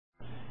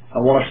I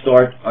want to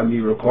start a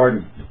new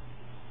recording.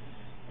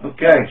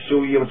 Okay,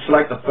 so you would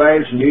select the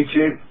files in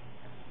YouTube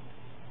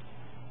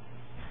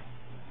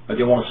that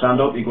you want to send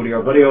up. You go to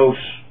your videos,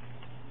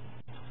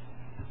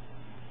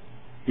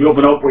 you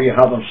open up where you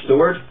have them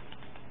stored,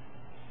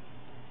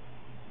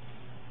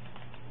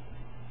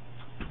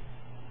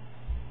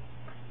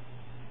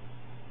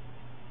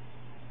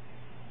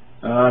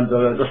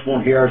 and this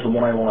one here is the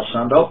one I want to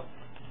send up.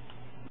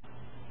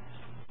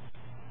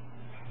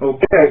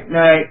 Okay,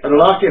 now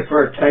it'll ask you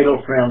for a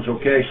title, friends.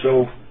 Okay,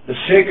 so the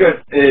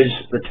secret is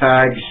the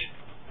tags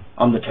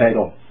on the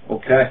title.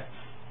 Okay.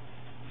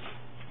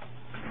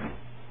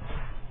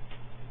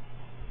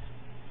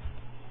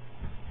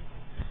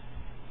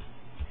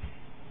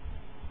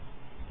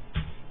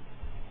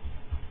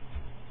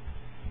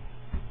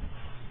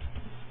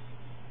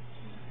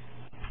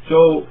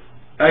 So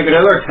I could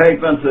either type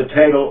into the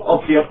title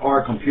 "Update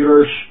our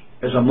computers"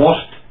 is a must.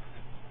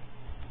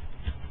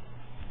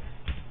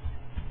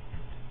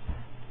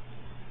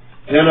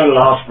 Then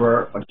it'll ask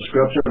for a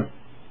description,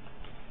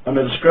 and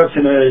the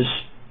description is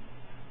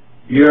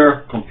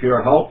your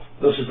computer help.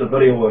 This is the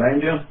video that I'm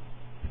doing.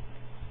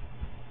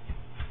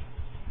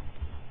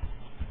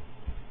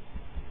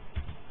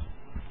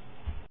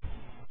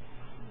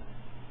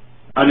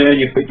 And then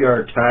you put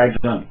your tags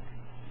in.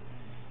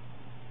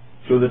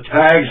 So the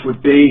tags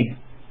would be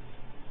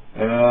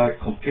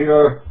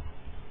computer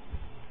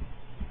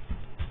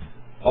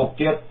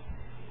update.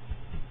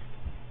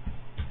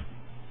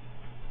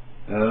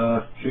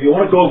 So you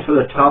want to go for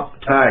the top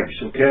tags,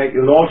 okay?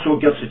 You'll also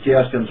get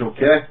suggestions,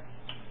 okay?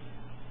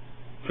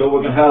 So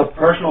we can have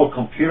personal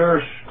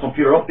computers,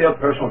 computer update,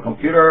 personal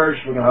computers,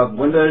 we can have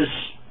Windows,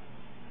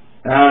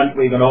 and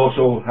we can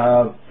also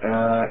have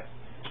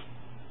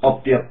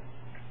update.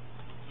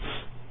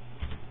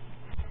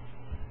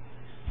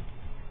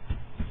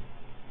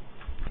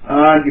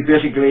 And you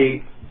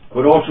basically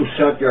would also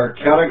set your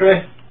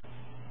category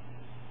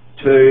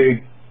to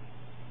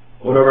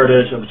whatever it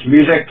is, if it's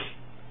music.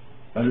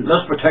 And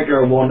this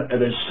particular one,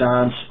 it is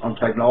science and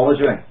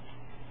technology.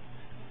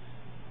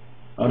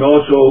 And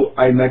also,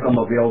 I make them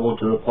available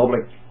to the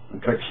public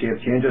and click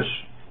Save Changes.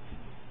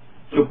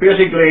 So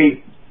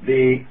basically,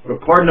 the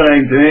recording that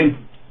I'm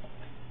doing,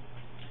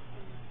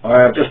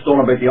 I've just done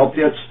about the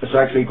updates, it's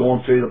actually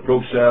going through the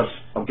process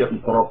of getting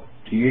put up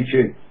to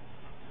YouTube.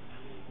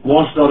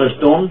 Once that is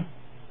done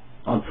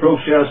and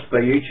processed by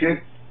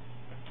YouTube,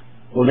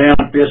 well then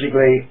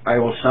basically I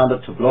will send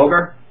it to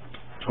Blogger,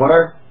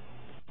 Twitter,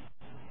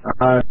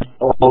 and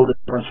all the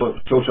different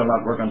social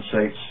networking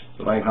sites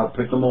that I have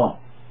put them on.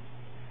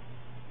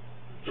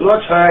 So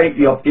that's how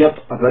you update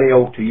a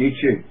video to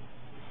YouTube.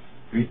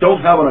 If you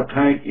don't have an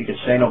account, you can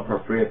sign up for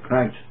a free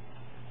account.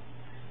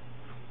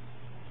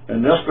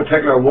 In this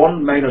particular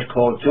one, mine is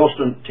called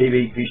Justin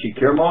TV PC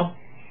Kiermon.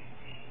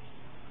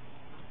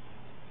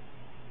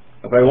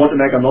 If I want to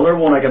make another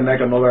one, I can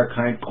make another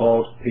account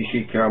called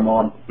PC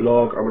Kiermon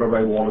Blog or whatever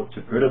I wanted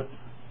to put it.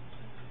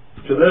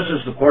 So this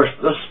is the first,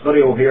 this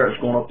video here is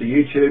going up to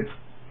YouTube,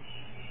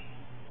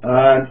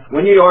 and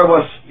when you are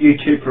with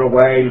YouTube for a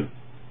while,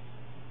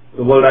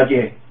 they will let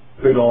you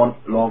put on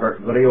longer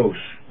videos.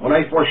 When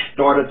I first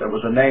started, it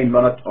was a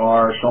 9-minute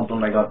or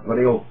something like that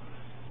video.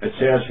 It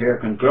says here,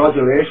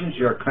 congratulations,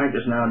 your account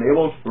is now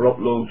enabled for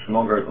uploads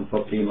longer than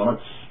 15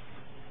 minutes.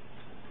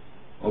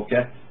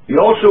 Okay. You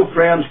also,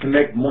 friends, can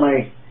make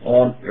money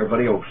on your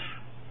videos.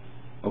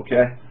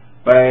 Okay.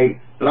 By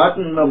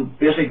letting them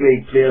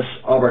basically place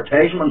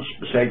advertisements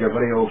beside your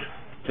videos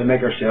to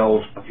make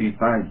yourselves a few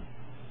pounds.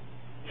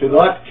 So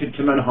that could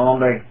come in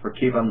handy for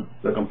keeping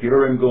the computer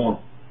room going,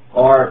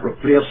 or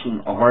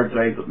replacing a hard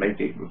drive that might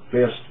be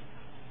replaced.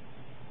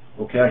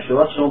 Okay, so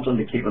that's something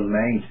to keep in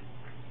mind.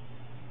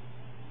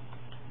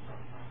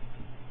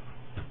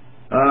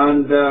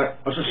 And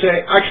as I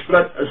say,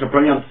 XSplit is a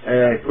brilliant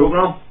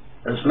program.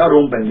 It's not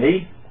owned by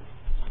me.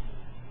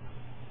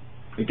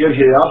 It gives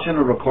you the option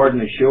of recording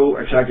the show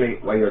exactly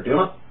while you're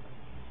doing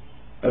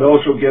it. It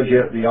also gives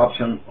you the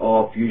option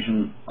of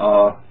using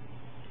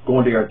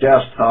going to your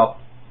desktop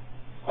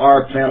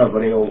or playing a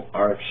video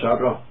or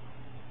etc.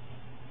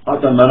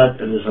 At the minute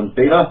it is in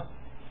beta,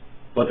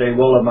 but they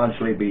will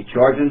eventually be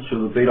charging,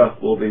 so the beta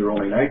will be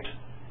rolling out,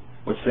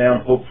 which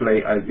then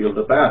hopefully I'll be able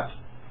to bet.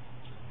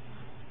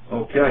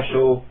 Okay,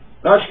 so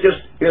that's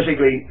just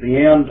basically the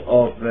end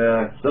of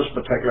this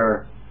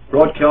particular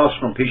broadcast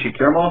from PC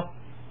Kiermon.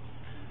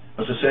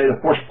 As I say, the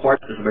first part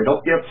is about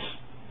updates,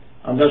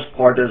 and this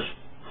part is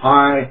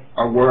how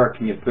or where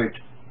can you put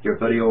your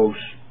videos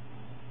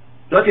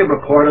that you've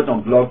recorded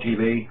on Blog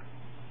TV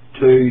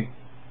to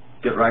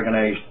get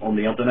recognised on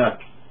the internet.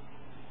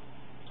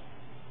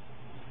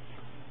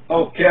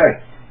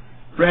 Okay,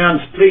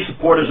 friends, please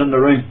support us in the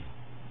room.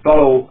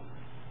 Follow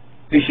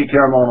PC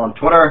Kiermon on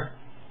Twitter.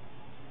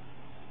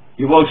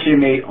 You will see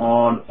me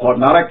on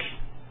Automatic.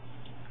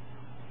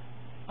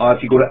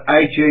 If you go to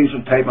iTunes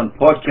and type in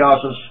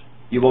podcasts,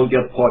 you will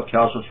get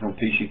podcasts from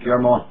PC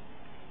Kiermon.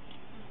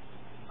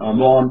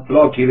 I'm on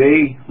Blog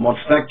TV, I'm on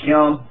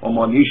Stickcam, I'm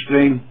on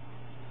Ustream,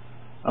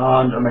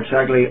 and I'm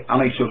exactly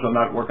any social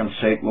networking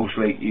site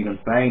mostly you can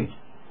find.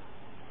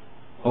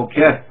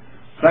 Okay,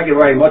 thank you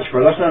very much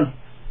for listening,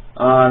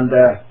 and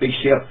be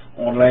safe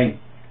online.